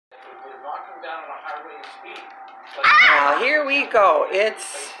Now here we go.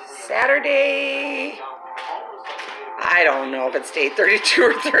 It's Saturday. I don't know if it's day 32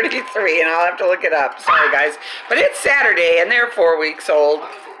 or 33, and I'll have to look it up. Sorry, guys. But it's Saturday, and they're 4 weeks old.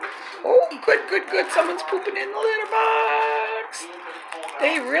 Oh, good, good, good. Someone's pooping in the litter box.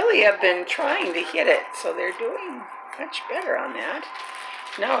 They really have been trying to hit it, so they're doing much better on that.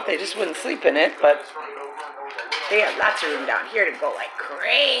 Now, if they just wouldn't sleep in it, but they have lots of room down here to go like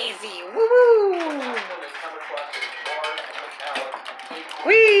crazy. Woo-woo!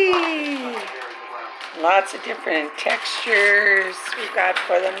 Whee! Lots of different textures we've got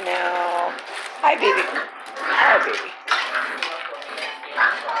for them now. Hi, baby. Hi, baby.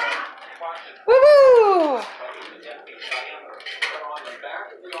 Woo-woo!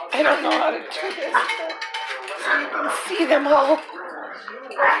 I don't know how to do this, so you can see them all.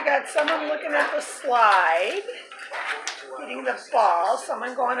 We got someone looking at the slide, hitting the ball.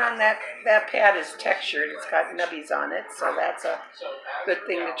 Someone going on that pad is textured. It's got nubbies on it, so that's a good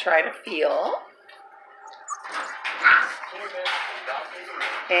thing to try to feel.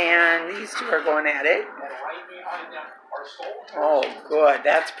 And these two are going at it. Oh, good.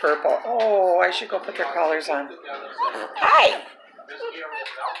 That's purple. Oh, I should go put their collars on. Hi!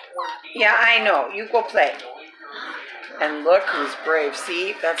 Yeah, I know. You go play. And look who's brave.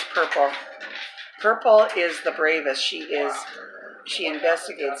 See? That's purple. Purple is the bravest. She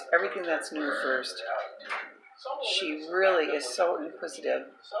investigates everything that's new first. She really is so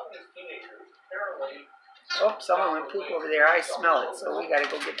inquisitive. Oh, someone went poop over there. I smell it, so we got to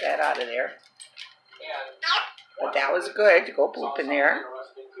go get that out of there. But that was good to go poop in there.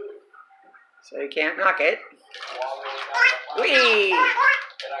 So you can't knock it. Whee!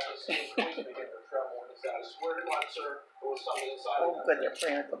 Oh, good, they're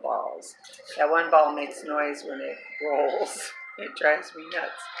playing with the balls. That one ball makes noise when it rolls. It drives me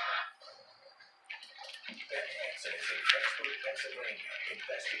nuts.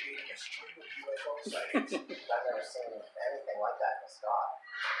 Investigating a string of UFO sightings. I've never seen anything like that in the sky.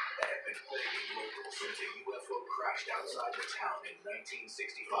 That have been plaguing locals since a UFO crashed outside the town in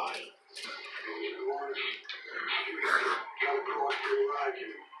 1965.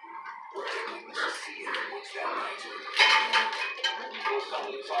 What did witnesses see in the woods that night?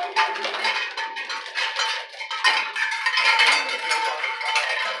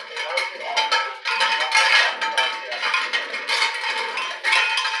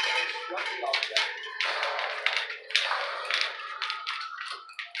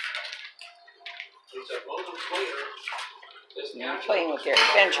 Now playing with their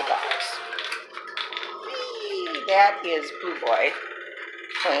adventure box. That is Blue Boy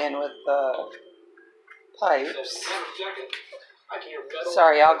playing with the pipes.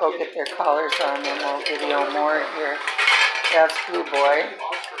 Sorry, I'll go get their collars on and we'll video more here. That's Blue Boy.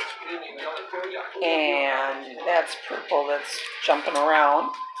 And that's Purple that's jumping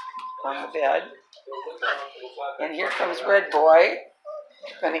around on the bed. And here comes Red Boy.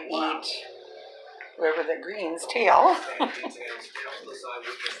 Gonna eat whoever the green's tail.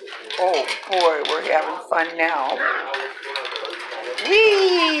 Oh boy, we're having fun now.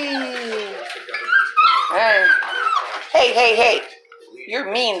 Whee! Hey, hey, hey.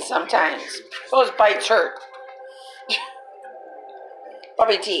 You're mean sometimes. Those bites hurt.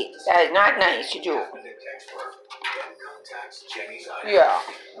 Puppy teeth. That is not nice to do. Yeah.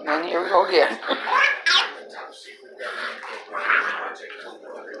 And then here we go again.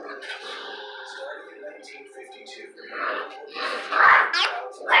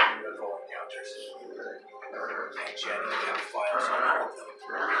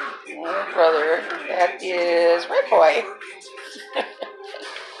 Oh, brother, that is Red Boy.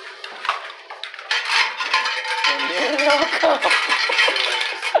 And here they'll come.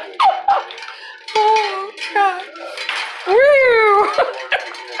 Oh, God. Woo!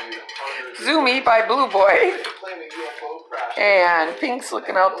 Zoomy by Blue Boy. And Pink's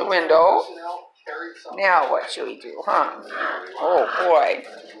looking out the window. Now what should we do, huh? Oh, boy.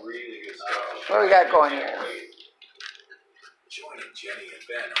 What do we got going here? Joining Jenny and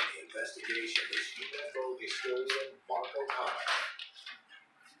Ben on the investigation is UFO historian Mark O'Connor.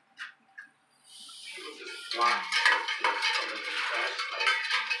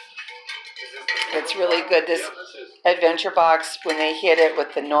 It's really good, this adventure box, when they hit it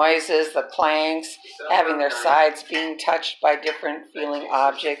with the noises, the clanks, having their sides being touched by different feeling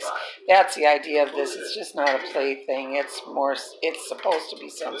objects. That's the idea of this. It's just not a play thing. It's more, it's supposed to be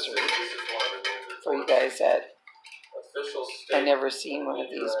sensory for you guys that have never seen one of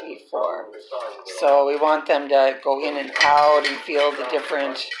these before. So we want them to go in and out and feel the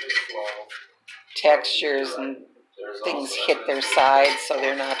different textures and things hit their sides so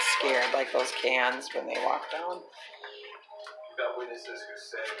they're not scared, like those cans when they walk down.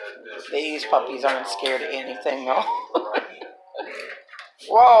 These puppies aren't scared of anything, though.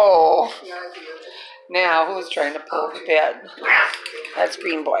 Whoa! Now, who's trying to pull the bed? That's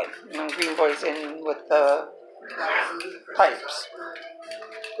Green Boy. And Green Boy's in with the pipes.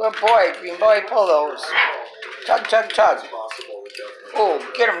 Good boy, Green Boy. Pull those. Chug, chug, chug. Oh,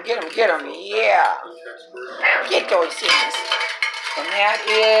 get him, get him, get him. Yeah. Get those things. And that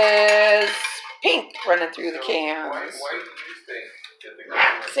is Pink running through the cans.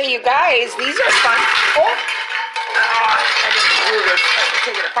 Say, you guys, these are fun. Oh! I didn't do this. I can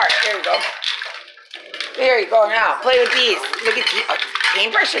take it apart. There you go. There you go. Now, play with these. Look at these. Oh,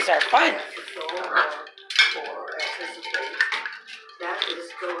 paintbrushes are fun.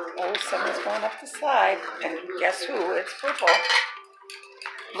 Oh, someone's going up the slide. And guess who? It's Purple.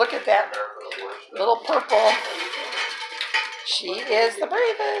 Look at that little Purple. She is the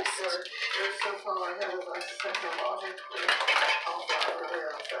bravest.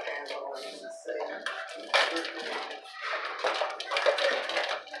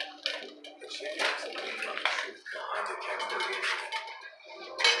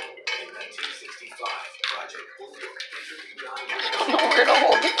 I don't know where to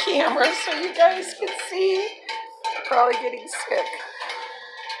hold the camera so you guys can see. I'm probably getting sick.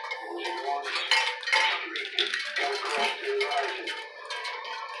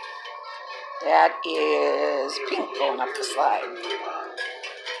 That is Pink going up the slide. And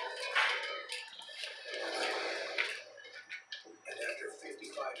after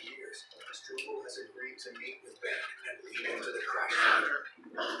 55 years, Struble has agreed to meet with Ben and lead into the crash center.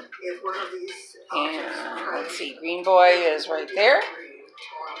 If one of these And let's see, Green Boy is right there.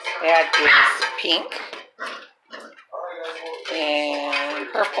 That is Pink.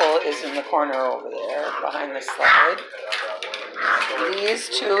 And Purple is in the corner over there behind the slide. These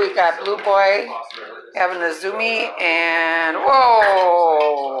two, we got Blue Boy having a zoomie, and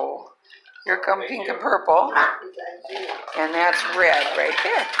whoa! Here come Pink and Purple. And that's Red right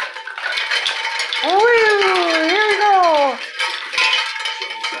there. Woo! Here we go!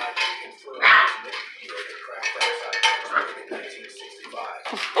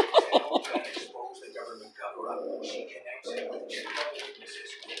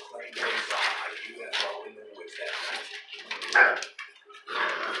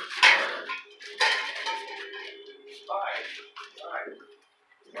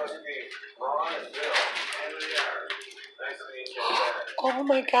 Oh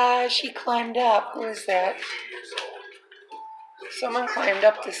my gosh, he climbed up. Who is that? Someone climbed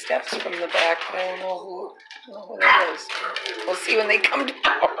up the steps from the back, but I don't know who that is. We'll see when they come down.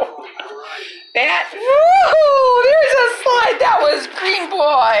 That, woo! There's a slide. That was Green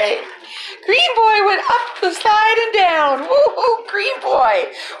Boy. Green Boy went up the slide and down. Woohoo, Green Boy.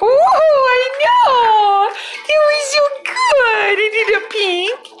 Woohoo, I know. It was so good. And there's a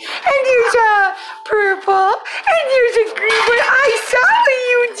Pink, and there's a Purple, and there's a Green Boy. I saw what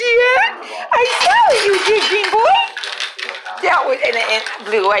you did. I saw what you did, Green Boy. That was, and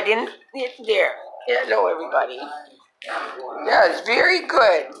Blue, I didn't, there. Hello, everybody. That was very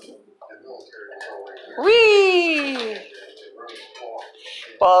good. Whee!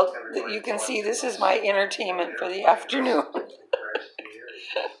 Well, you can see this is my entertainment for the afternoon.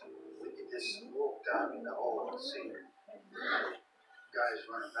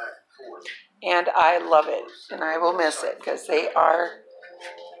 And I love it, and I will miss it, because they are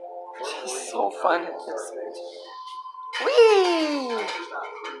just so fun at this. Whee!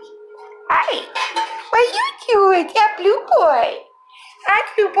 Hi! What are you doing? That Blue Boy. Hi,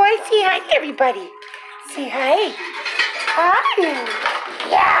 Blue Boy. Say hi to everybody. Say hi. Hi.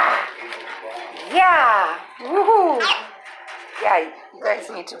 Yeah. Yeah. Woohoo. Yeah, you guys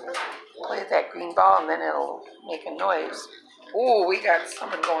need to play with that green ball, and then it'll make a noise. Ooh, we got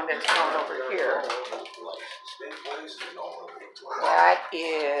someone going to town over here. That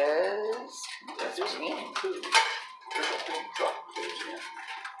is... That's green.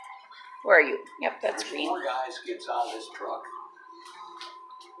 Where are you? Yep, that's green. Four guys gets on this truck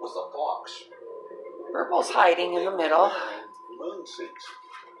with a box. Purple's hiding in the middle. Moon sinks.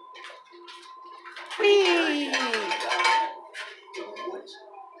 Whee! To the woods,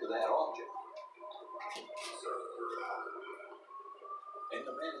 to that object. And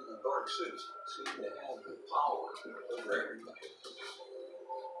the men in the dark suits seem to have the power over everybody.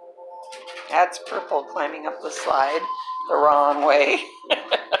 That's Purple climbing up the slide the wrong way.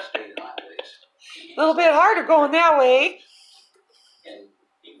 A little bit harder going that way.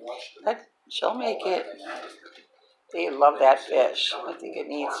 But she'll make it. They love that fish. I think it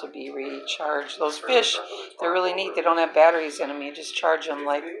needs to be recharged. Those fish, they're really neat. They don't have batteries in them. You just charge them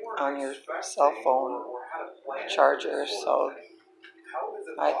like on your cell phone charger. So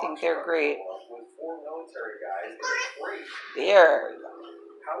I think they're great. There.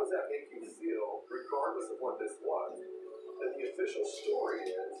 How does that make you feel, regardless of what this was? That the official story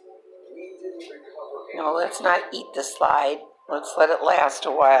is we didn't recover. No, let's not eat the slide. Let's let it last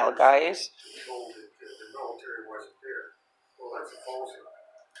a while, guys.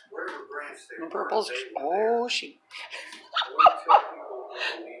 Purple's. Oh, she.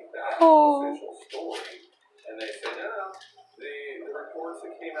 Oh. And they said, no, the reports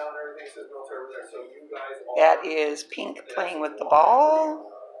that came out and everything says military was there, so you guys are. That is Pink playing with the ball.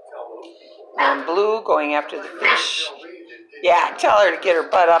 And Blue going after the fish. Yeah, tell her to get her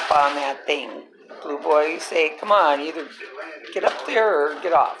butt up on that thing. Blue boy, you say, come on, either get up there or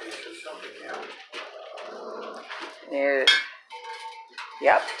get off. There.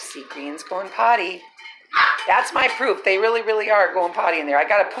 Yep, Sea Green's going potty. That's my proof. They really, really are going potty in there. I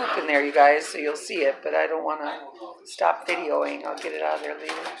got a poop in there, you guys, so you'll see it, but I don't want to stop videoing. I'll get it out of there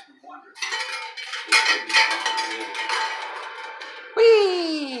later.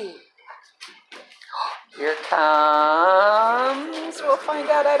 Whee! Here comes. We'll find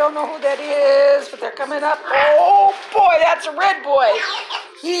out. I don't know who that is, but they're coming up. Oh, boy, that's a red boy.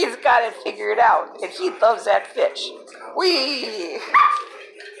 He's got it figured out, and he loves that fish. Whee!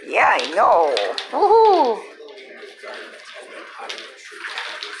 Yeah, I know. Woohoo!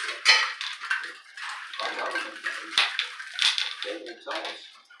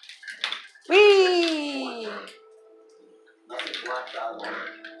 Whee!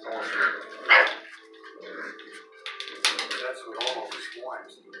 That's what all of us want,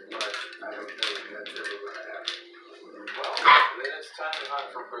 but I don't know if that's ever going to happen. Well, then it's time to hunt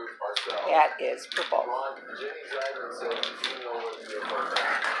for proof ourselves. That is purple. Ron, Jenny Zyber said, you know what you're about.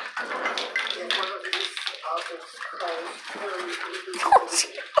 In one of these office calls,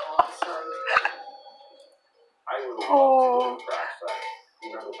 I would love to do a crash site. You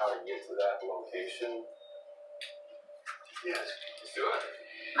remember how to get to that location? Yes. Let's do it.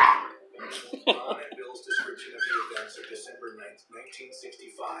 Ron and Bill's description of the events of December 9th,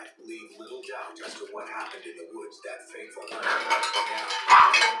 1965 leave little doubt as to what happened in the woods that fateful night. Now,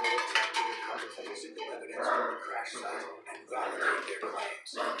 Ron will attempt to recover physical evidence from the crash site and validate their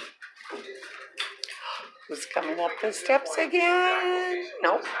claims. Who's coming up the steps again?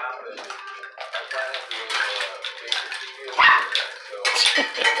 Nope.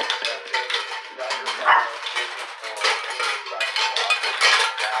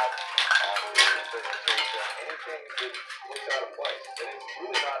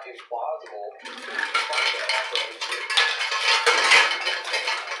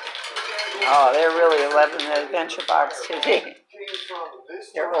 Oh, they're really loving the adventure box today.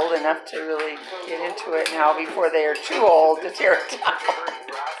 They're old enough to really get into it now before they are too old to tear it down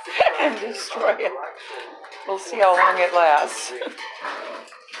and destroy it. We'll see how long it lasts.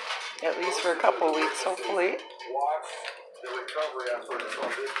 At least for a couple of weeks, hopefully. Watch the recovery efforts from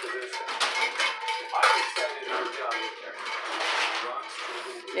this position. I'm excited to be done.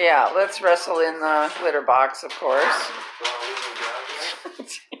 Yeah, let's wrestle in the litter box, of course.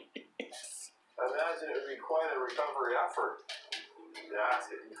 Imagine it would be quite a recovery effort. That's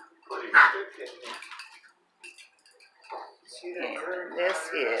pretty thick. And this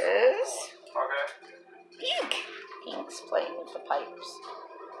is Okay. Pink. Pink's playing with the pipes.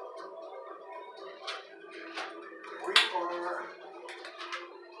 We are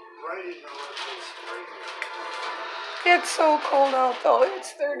right in the place right here. It's so cold out though.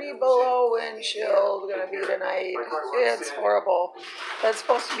 It's 30 below wind chill gonna be tonight. It's horrible. That's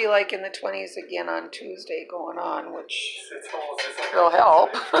supposed to be like in the 20s again on Tuesday going on, which will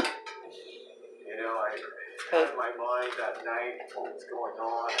help. You know, I had in my mind that night what was going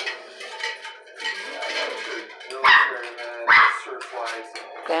on. Military men, searchlights,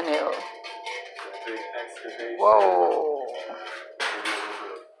 Then it'll. big excavation. Whoa. Maybe a little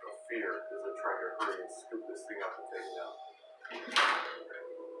bit of fear because they're trying to hurry and scoop this thing up and take it out.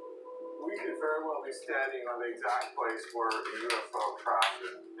 We could very well be standing on the exact place where a UFO crashed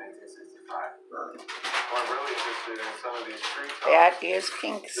in 1965. What I'm really interested in some of these treetops. That is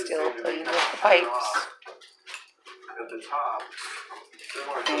Pink still playing with the pipes. At the top,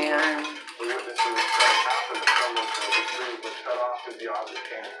 similar to And the witnesses that happened, some of the trees were cut off as the object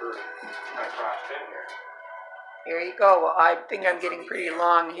came through and crashed in here. here you go. Well, I think I'm getting pretty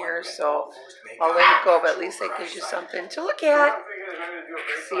long here, so I'll let it go, but at least that gives you something to look at.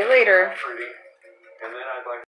 See you later.